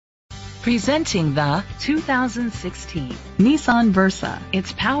Presenting the 2016 Nissan Versa.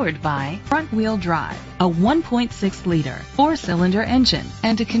 It's powered by front-wheel drive, a 1.6-liter four-cylinder engine,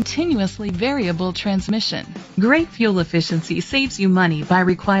 and a continuously variable transmission. Great fuel efficiency saves you money by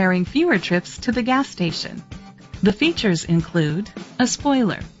requiring fewer trips to the gas station. The features include a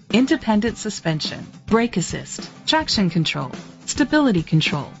spoiler, independent suspension, brake assist, traction control, stability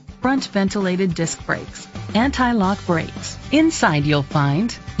control, front ventilated disc brakes, anti-lock brakes. Inside you'll find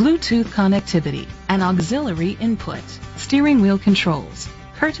Bluetooth connectivity, an auxiliary input, steering wheel controls,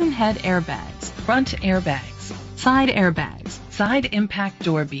 curtain head airbags, front airbags, side impact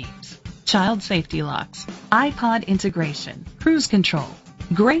door beams, child safety locks, iPod integration, cruise control.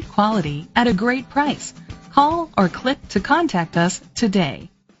 Great quality at a great price. Call or click to contact us today.